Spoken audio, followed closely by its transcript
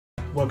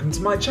welcome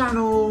to my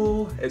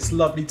channel. It's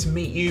lovely to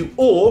meet you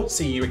or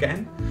see you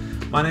again.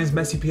 My name is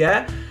Messi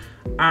Pierre,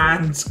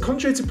 and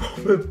contrary to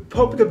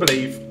popular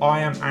belief, I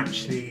am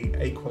actually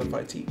a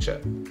qualified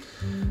teacher.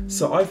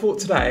 So I thought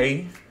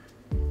today,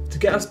 to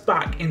get us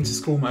back into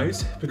school mode,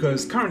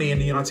 because currently in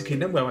the United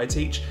Kingdom where I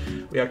teach,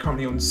 we are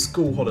currently on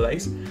school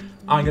holidays,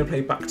 I'm going to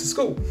play Back to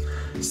School.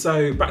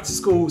 So Back to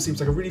School seems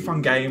like a really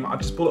fun game. I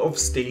just bought it off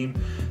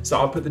Steam, so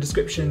I'll put the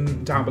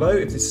description down below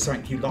if this is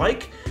something you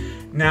like.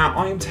 Now,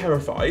 I am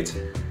terrified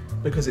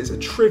because it's a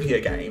trivia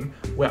game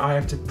where I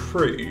have to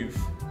prove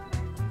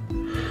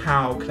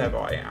how clever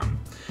I am.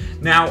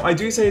 Now, I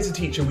do say as a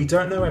teacher, we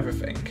don't know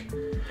everything.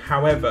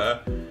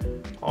 However,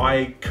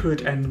 I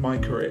could end my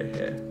career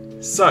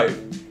here. So,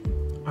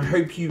 I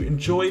hope you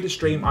enjoy the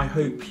stream, I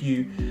hope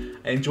you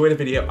enjoy the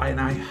video, and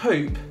I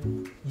hope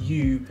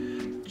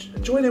you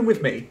join in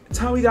with me.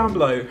 Tell me down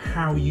below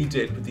how you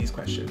did with these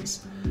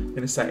questions. I'm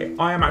going to say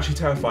I am actually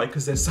terrified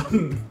because there's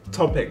some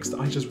topics that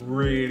I just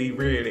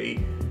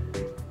really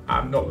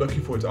am not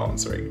looking forward to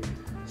answering.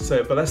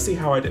 So, but let's see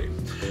how I do.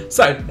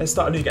 So, let's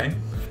start a new game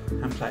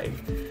and play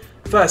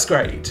first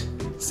grade.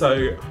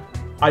 So,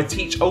 I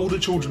teach older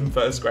children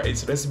first grade,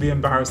 so this would be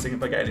embarrassing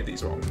if I get any of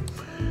these wrong.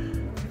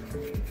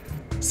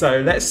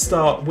 So, let's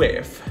start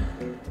with,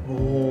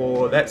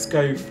 let's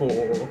go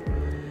for,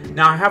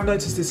 now I have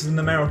noticed this is an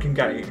American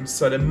game,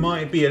 so there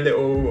might be a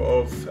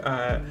little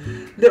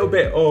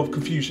bit of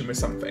confusion with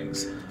some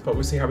things, but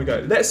we'll see how we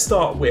go. Let's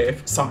start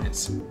with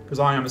science, because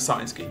I am a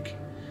science geek.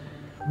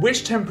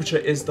 Which temperature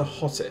is the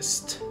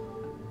hottest?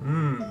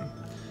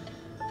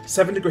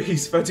 7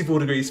 degrees, 34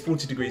 degrees,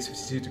 40 degrees,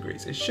 52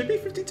 degrees. It should be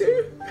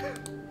 52?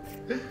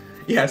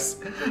 Yes.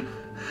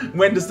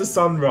 When does the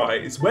sun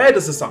rise? Where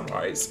does the sun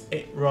rise?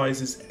 It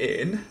rises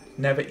in,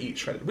 never eat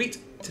shredded wheat,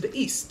 to the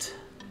east.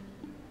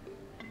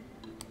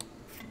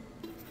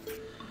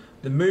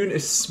 The moon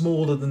is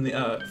smaller than the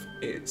Earth.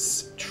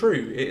 It's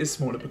true, it is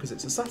smaller because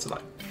it's a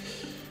satellite.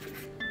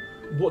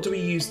 What do we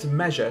use to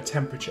measure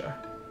temperature?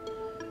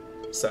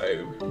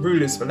 So,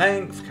 rulers for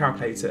length,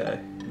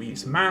 calculator, we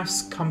use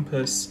maths,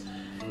 compass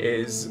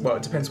is, well,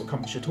 it depends what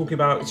compass you're talking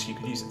about. So you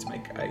could use it to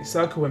make a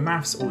circle in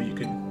maths, or you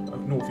can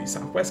north, east,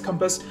 south, west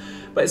compass,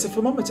 but it's a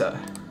thermometer.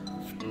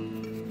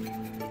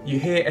 You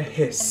hear a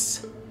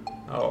hiss.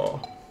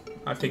 Oh,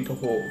 I think a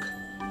hawk.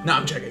 No,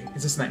 I'm joking,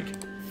 it's a snake.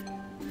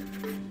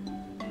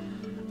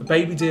 A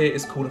baby deer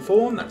is called a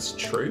fawn, that's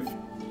true.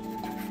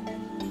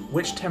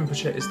 Which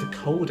temperature is the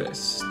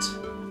coldest?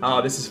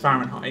 Ah, this is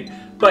Fahrenheit,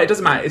 but it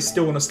doesn't matter, it's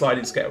still on a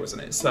sliding scale, isn't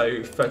it?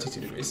 So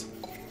 32 degrees.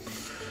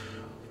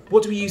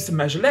 What do we use to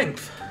measure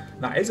length?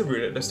 That is a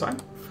ruler this time.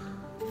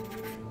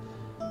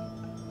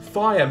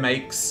 Fire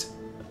makes,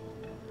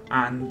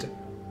 and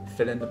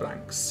fill in the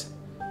blanks.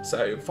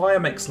 So fire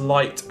makes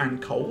light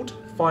and cold,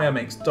 fire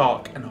makes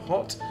dark and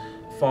hot,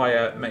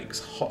 fire makes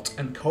hot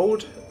and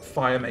cold,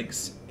 fire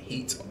makes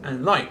heat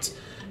and light.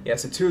 Yeah,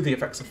 so two of the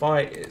effects of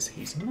fire is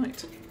heat and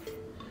light.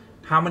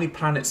 How many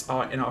planets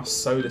are in our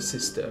solar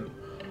system?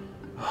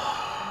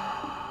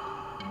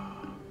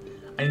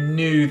 I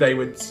knew they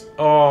would...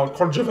 Oh,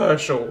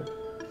 controversial.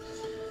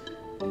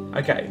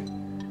 Okay.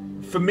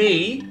 For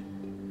me,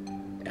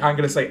 I'm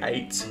going to say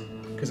 8,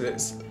 because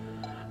it's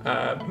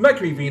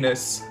Mercury,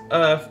 Venus,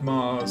 Earth,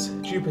 Mars,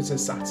 Jupiter,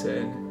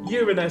 Saturn,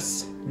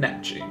 Uranus,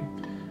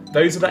 Neptune.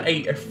 Those are the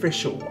 8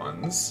 official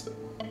ones.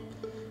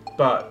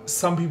 But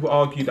some people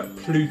argue that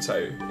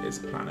Pluto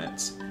is a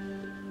planet.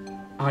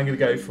 I'm going to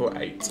go for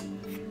 8.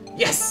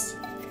 Yes!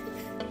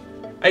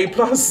 A+!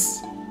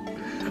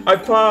 I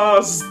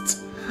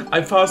passed!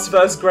 I passed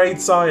first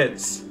grade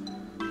science.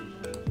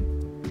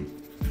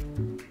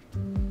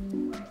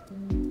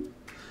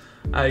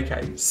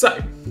 Okay,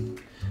 so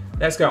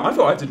let's go. I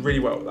thought I did really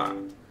well with that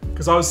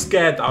because I was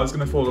scared that I was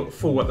going to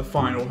fall at the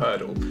final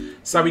hurdle.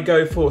 So we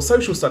go for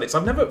social studies.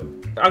 I'm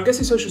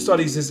guessing social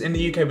studies is in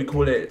the UK we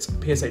call it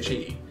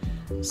PSHE.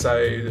 So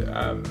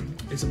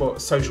it's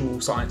about social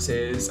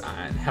sciences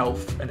and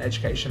health and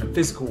education and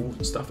physical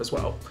stuff as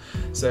well.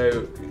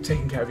 So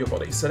taking care of your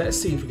body. So let's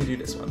see if we can do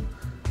this one.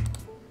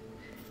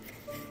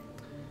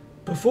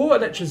 Before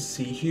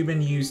electricity,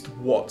 human used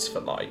what for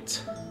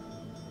light?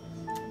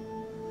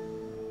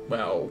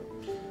 Well,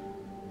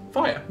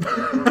 fire.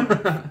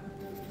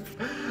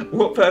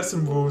 What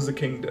person rules a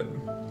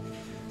kingdom?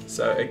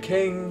 So a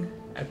king,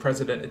 a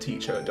president, a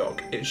teacher, a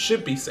dog. It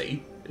should be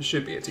C. It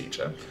should be a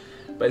teacher.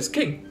 But it's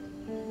king.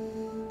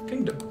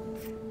 Kingdom.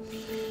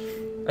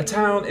 A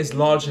town is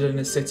larger than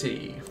a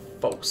city.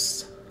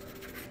 False.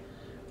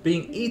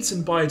 Being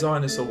eaten by a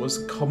dinosaur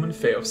was a common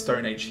fear of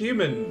Stone Age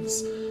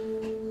humans.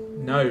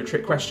 No,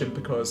 trick question,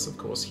 because of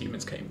course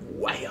humans came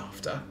way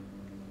after.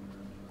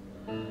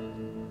 The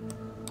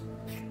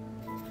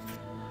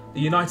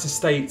United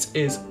States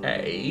is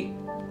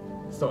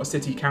it's not a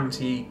city,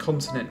 county,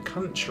 continent,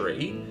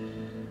 country.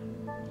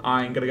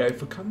 I'm going to go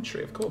for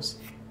country, of course.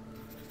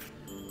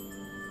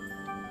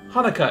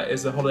 Hanukkah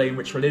is a holiday in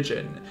which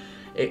religion?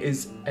 It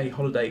is a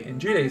holiday in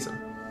Judaism.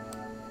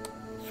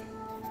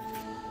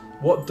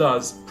 What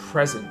does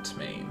present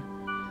mean?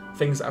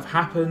 things that have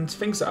happened,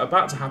 things that are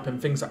about to happen,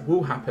 things that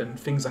will happen,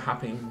 things that are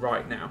happening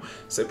right now.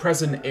 So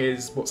present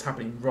is what's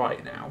happening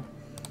right now.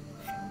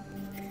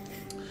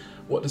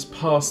 What does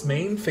past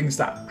mean? Things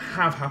that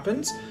have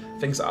happened,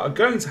 things that are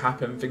going to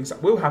happen, things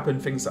that will happen,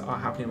 things that are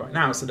happening right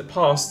now. So the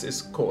past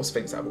is, of course,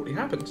 things that have already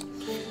happened.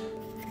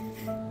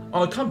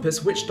 On a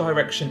compass, which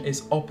direction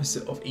is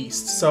opposite of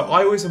east? So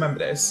I always remember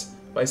this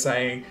by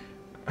saying,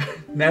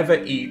 never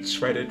eat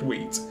shredded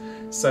wheat.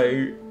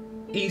 So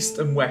east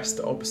and west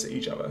are opposite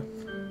each other.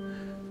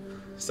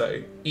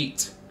 So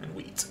eat and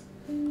wheat.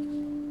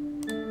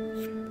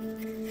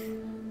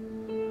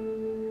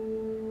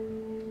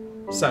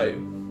 So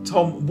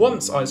Tom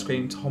wants ice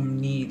cream, Tom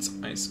needs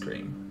ice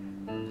cream.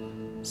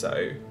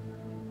 So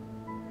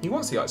he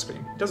wants the ice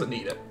cream, he doesn't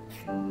need it.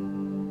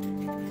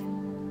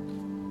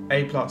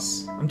 A+.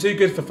 I'm too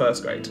good for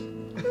first grade.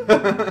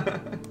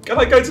 Can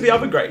I go to the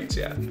other grades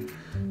yet?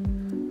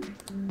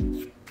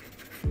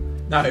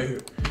 No.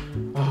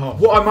 Oh,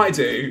 what I might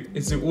do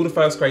is do all the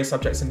first grade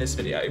subjects in this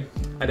video,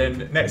 and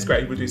then next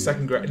grade we'll do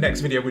second grade.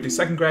 Next video we'll do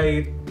second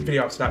grade.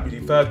 Video after that we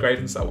do third grade,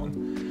 and so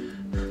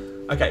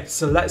on. Okay,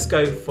 so let's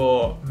go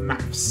for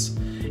maths.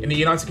 In the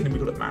United Kingdom we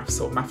call it maths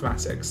or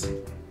mathematics,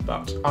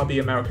 but I'll be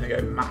American and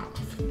go math.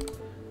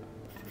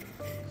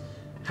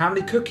 How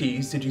many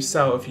cookies did you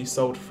sell if you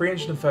sold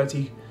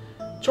 330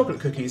 chocolate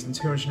cookies and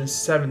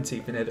 270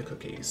 vanilla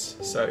cookies?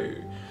 So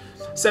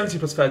 70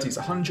 plus 30 is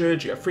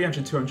 100, you have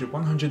 300, 200,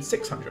 100,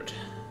 600.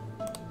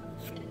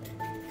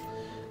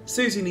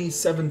 Susie needs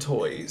 7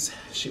 toys.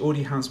 She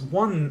already has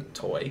 1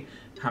 toy.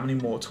 How many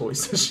more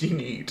toys does she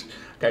need?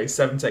 Okay,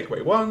 7 take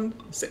away 1,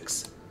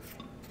 6.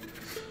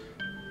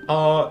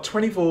 Are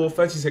 24,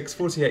 36,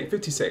 48,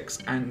 56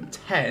 and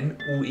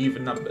 10 all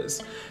even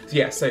numbers? So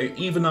yeah, so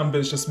even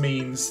numbers just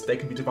means they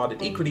can be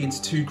divided equally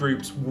into 2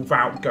 groups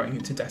without going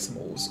into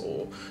decimals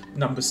or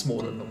numbers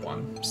smaller than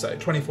 1. So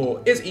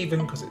 24 is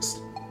even because it's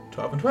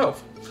 12 and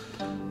 12.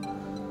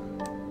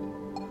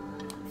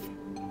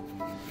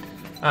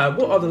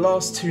 What are the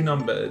last 2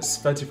 numbers?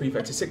 33,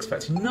 36,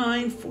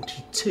 39,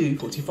 42,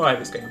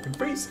 45 is going up in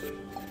threes.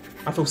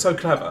 I feel so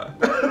clever.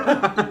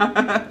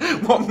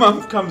 What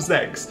month comes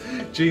next?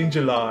 June,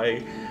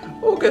 July,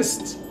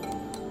 August.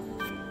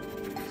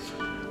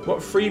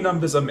 What 3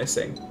 numbers are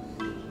missing?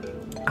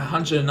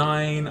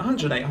 109,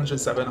 108,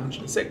 107,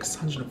 106,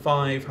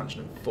 105,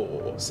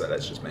 104. So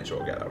let's just make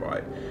sure I get that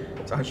right.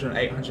 So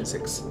 108,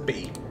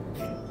 106B.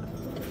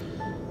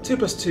 2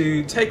 plus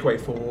 2, take away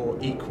 4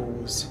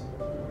 equals...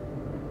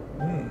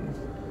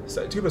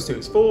 So 2 plus 2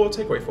 is 4,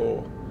 take away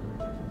 4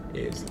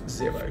 is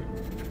 0.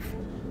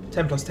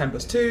 10 plus 10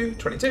 plus 2,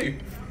 22.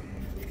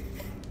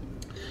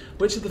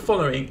 Which of the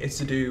following is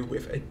to do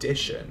with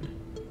addition?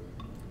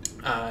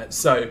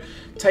 So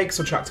take,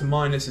 subtract and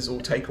minus is all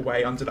take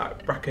away under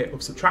that bracket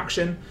of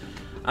subtraction.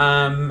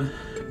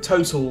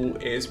 Total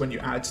is when you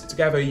add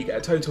together, you get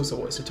a total, so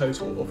what's the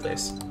total of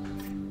this?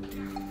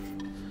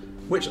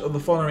 Which of the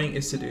following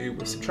is to do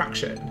with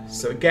subtraction?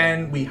 So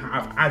again, we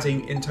have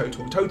adding in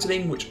total and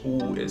totaling, which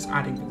all is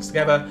adding things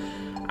together.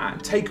 And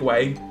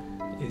takeaway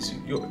is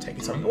you're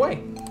taking something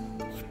away.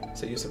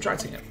 So you're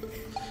subtracting it.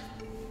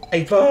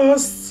 A+.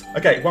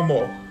 Okay, one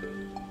more.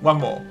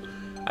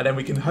 And then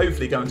we can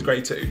hopefully go into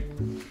grade 2.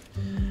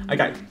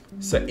 Okay,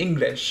 so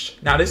English.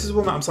 Now this is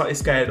one that I'm slightly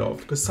scared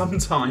of, because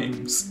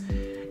sometimes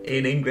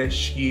in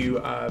English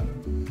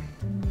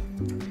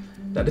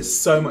that there's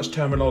so much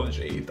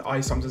terminology that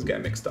I sometimes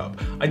get mixed up.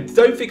 I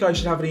don't think I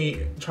should have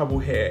any trouble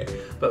here,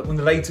 but in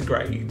the later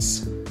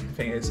grades, the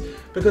thing is,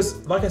 because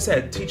like I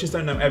said, teachers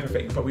don't know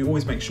everything, but we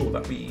always make sure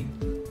that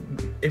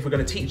if we're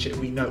going to teach it,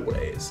 we know what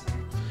it is.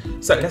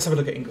 So let's have a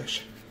look at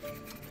English.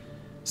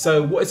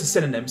 So what is a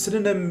synonym?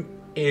 Synonym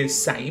is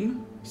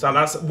same. So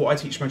that's what I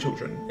teach my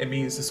children. It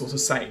means the sort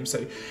of same.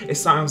 So it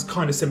sounds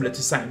kind of similar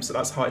to same, so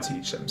that's how I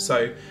teach them.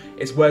 So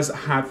it's words that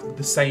have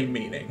the same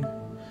meaning.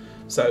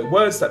 So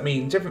words that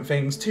mean different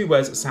things, 2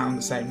 words that sound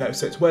the same. No,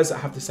 so it's words that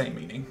have the same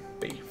meaning.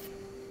 B.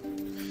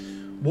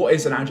 What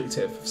is an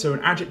adjective? So an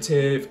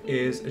adjective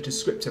is a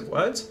descriptive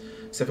word.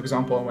 So for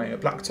example, I'm wearing a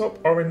black top,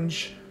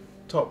 orange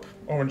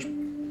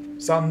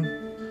sun,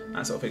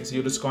 that sort of thing. So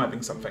you're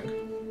describing something.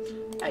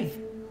 A.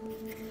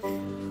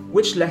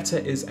 Which letter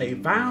is a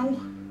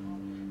vowel?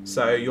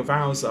 So your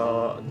vowels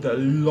are the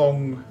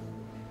long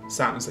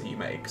sounds that you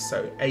make.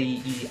 So A,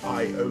 E,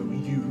 I, O,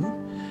 U.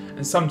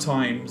 And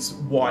sometimes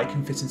Y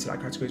can fit into that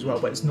category as well,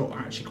 but it's not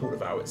actually called a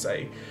vowel, it's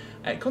a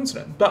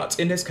consonant. But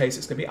in this case,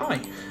 it's going to be I.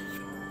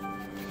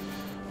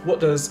 What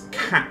does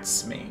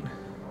cats mean?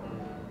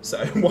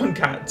 So 1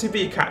 cat, to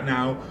be a cat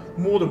now,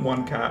 more than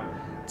 1 cat,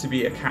 to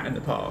be a cat in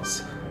the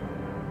past.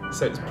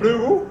 So it's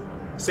plural,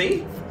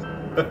 see?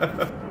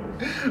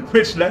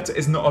 Which letter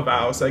is not a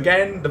vowel? So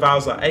again, the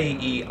vowels are A,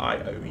 E, I,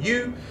 O,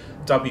 U.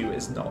 W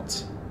is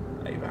not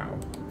a vowel.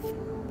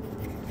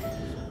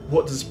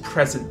 What does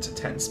present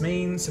tense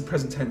mean? So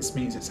present tense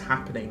means it's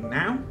happening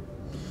now.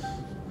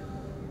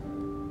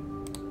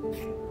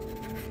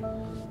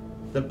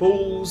 The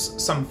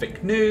ball's something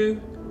new.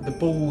 The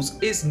balls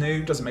is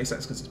new doesn't make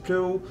sense because it's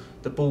plural.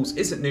 The balls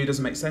isn't new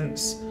doesn't make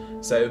sense.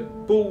 So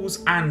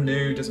balls and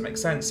new doesn't make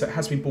sense. So it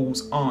has to be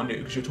balls are new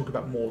because you're talking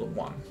about more than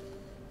one.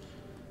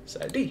 So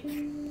D.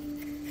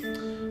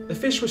 The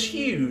fish was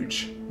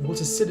huge.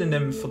 What's a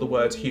synonym for the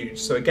word huge?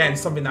 So again,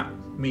 something that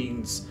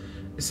means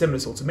a similar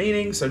sort of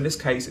meaning. So in this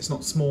case, it's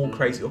not small,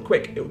 crazy, or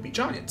quick. It would be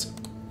giant.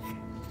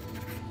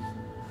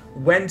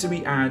 When do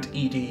we add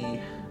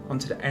ed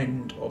onto the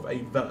end of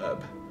a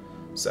verb?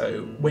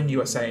 So when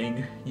you are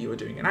saying you are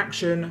doing an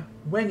action,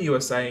 when you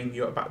are saying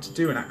you're about to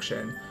do an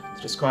action,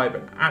 to describe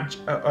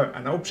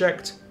an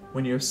object,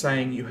 when you're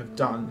saying you have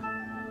done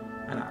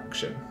an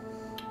action.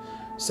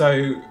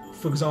 So,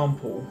 for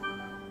example,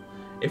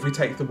 if we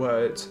take the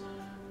word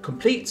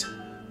complete,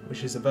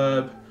 which is a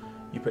verb,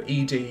 you put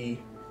ed,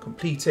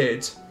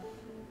 completed,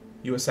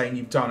 you are saying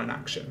you've done an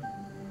action.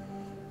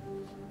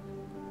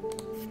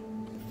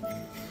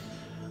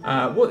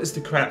 What is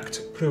the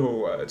correct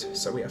plural word?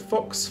 So we have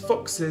fox,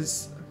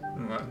 foxes,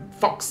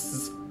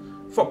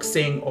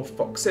 foxing, or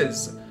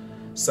foxes.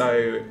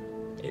 So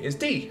it is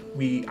D.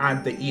 We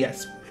add the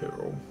es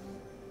plural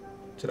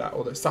to that,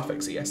 or the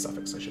suffix, es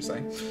suffix I should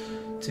say,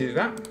 to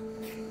that.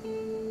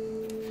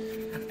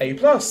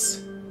 A+.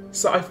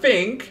 So I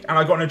think, and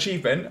I got an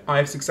achievement, I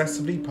have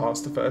successfully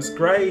passed the first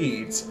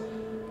grade.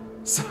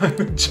 So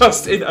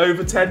just in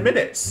over 10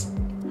 minutes.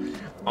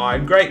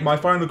 I'm great, my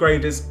final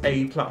grade is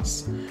A+.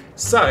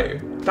 So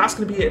that's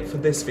going to be it for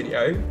this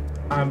video.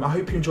 I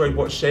hope you enjoyed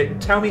watching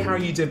it. Tell me how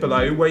you did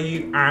below. Were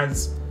you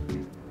as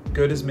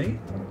good as me?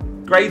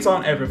 Grades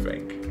aren't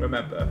everything,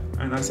 remember.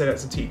 And I say that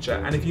as a teacher.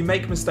 And if you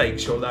make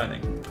mistakes, you're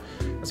learning.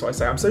 That's what I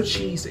say. I'm so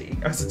cheesy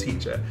as a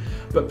teacher.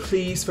 But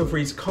please feel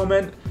free to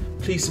comment.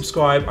 Please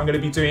subscribe. I'm going to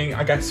be doing,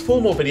 I guess,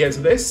 4 more videos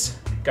of this,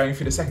 going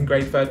through the 2nd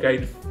grade, 3rd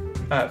grade,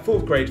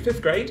 4th grade,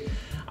 5th grade.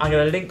 I'm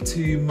going to link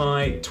to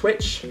my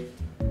Twitch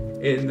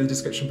in the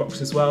description box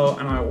as well,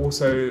 and I'll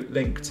also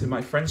link to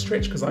my friend's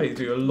Twitch because I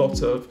do a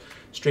lot of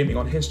streaming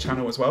on his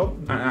channel as well,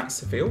 and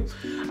that's Safil.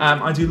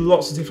 I do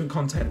lots of different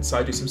content, so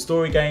I do some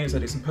story games, I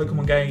do some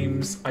Pokemon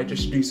games, I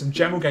just do some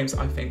general games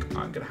that I think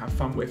I'm going to have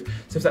fun with.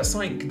 So if that's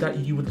something that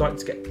you would like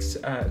to get,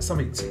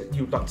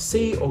 you would like to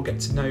see or get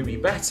to know me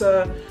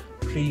better,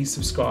 please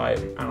subscribe,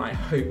 and I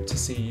hope to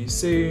see you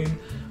soon.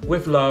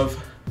 With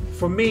love,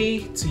 from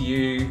me to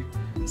you,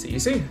 see you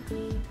soon.